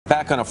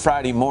Back on a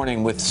Friday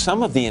morning with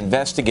some of the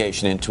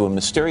investigation into a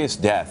mysterious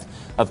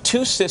death of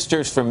two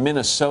sisters from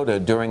Minnesota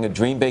during a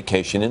dream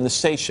vacation in the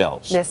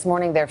Seychelles. This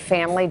morning, their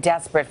family,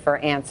 desperate for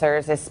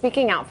answers, is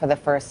speaking out for the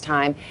first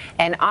time,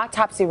 and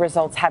autopsy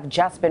results have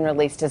just been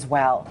released as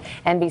well.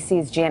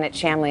 NBC's Janet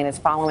Shamlian is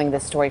following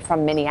this story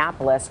from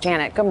Minneapolis.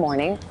 Janet, good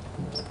morning.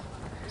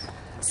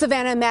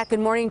 Savannah and Matt, good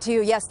morning to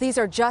you. Yes, these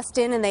are just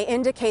in, and they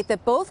indicate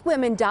that both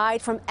women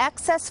died from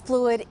excess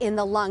fluid in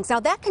the lungs.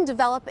 Now, that can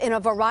develop in a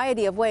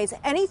variety of ways,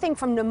 anything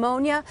from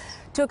pneumonia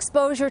to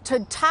exposure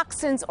to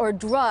toxins or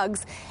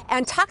drugs.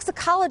 And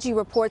toxicology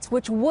reports,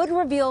 which would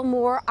reveal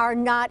more, are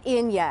not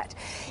in yet.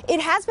 It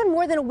has been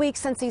more than a week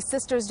since these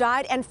sisters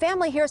died, and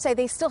family here say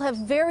they still have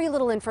very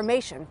little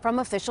information from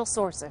official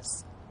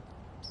sources.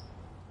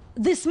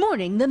 This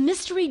morning, the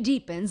mystery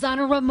deepens on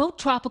a remote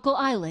tropical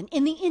island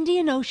in the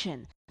Indian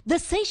Ocean. The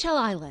Seychelles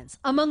Islands,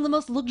 among the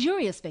most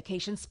luxurious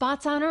vacation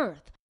spots on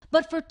Earth.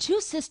 But for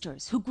two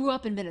sisters who grew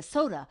up in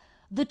Minnesota,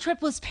 the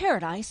trip was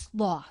paradise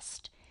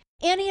lost.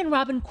 Annie and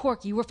Robin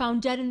Korkki were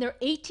found dead in their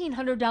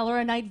 $1,800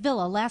 a night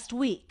villa last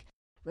week.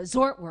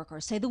 Resort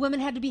workers say the women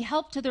had to be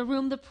helped to their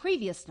room the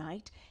previous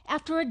night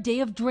after a day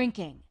of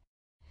drinking.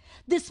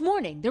 This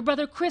morning, their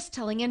brother Chris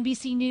telling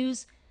NBC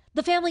News,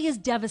 the family is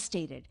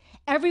devastated.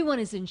 Everyone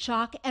is in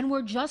shock and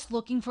we're just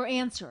looking for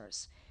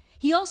answers.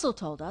 He also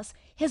told us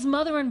his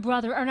mother and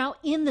brother are now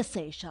in the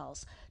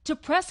Seychelles to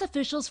press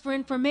officials for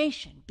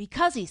information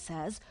because, he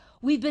says,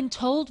 we've been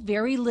told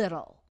very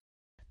little.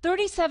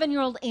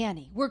 37-year-old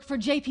Annie worked for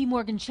J.P.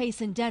 Morgan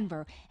Chase in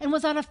Denver and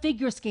was on a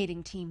figure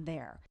skating team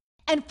there.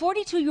 And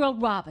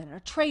 42-year-old Robin, a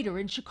trader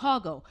in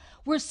Chicago,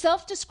 were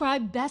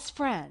self-described best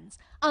friends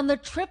on the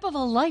trip of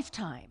a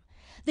lifetime.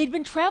 They'd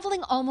been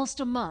traveling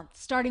almost a month,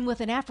 starting with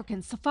an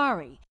African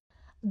safari,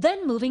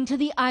 then moving to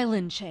the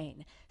island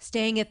chain,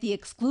 staying at the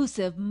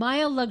exclusive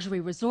Maya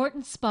Luxury Resort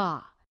and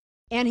Spa.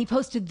 Annie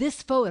posted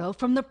this photo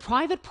from the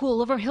private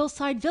pool of her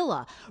hillside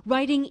villa,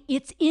 writing,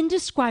 "It's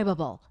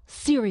indescribable,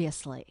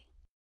 seriously."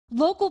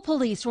 Local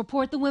police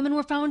report the women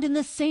were found in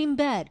the same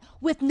bed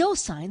with no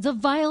signs of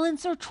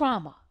violence or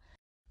trauma.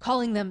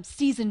 Calling them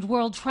seasoned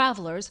world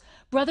travelers,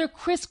 brother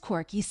Chris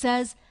Korkki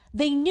says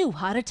they knew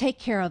how to take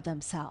care of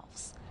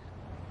themselves.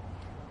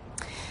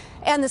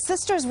 And the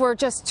sisters were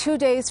just 2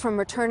 days from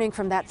returning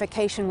from that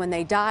vacation when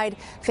they died.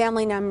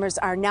 Family members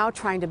are now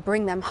trying to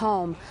bring them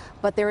home,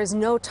 but there is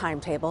no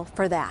timetable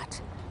for that.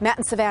 Matt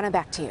and Savannah,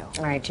 back to you.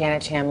 All right,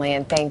 Janet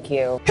Shamlian, thank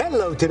you.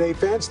 Hello, Today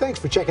fans. Thanks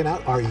for checking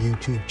out our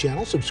YouTube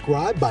channel.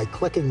 Subscribe by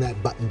clicking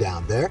that button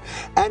down there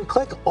and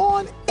click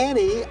on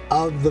any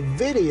of the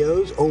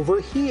videos over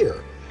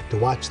here to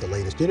watch the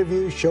latest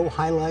interviews, show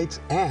highlights,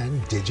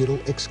 and digital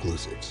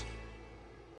exclusives.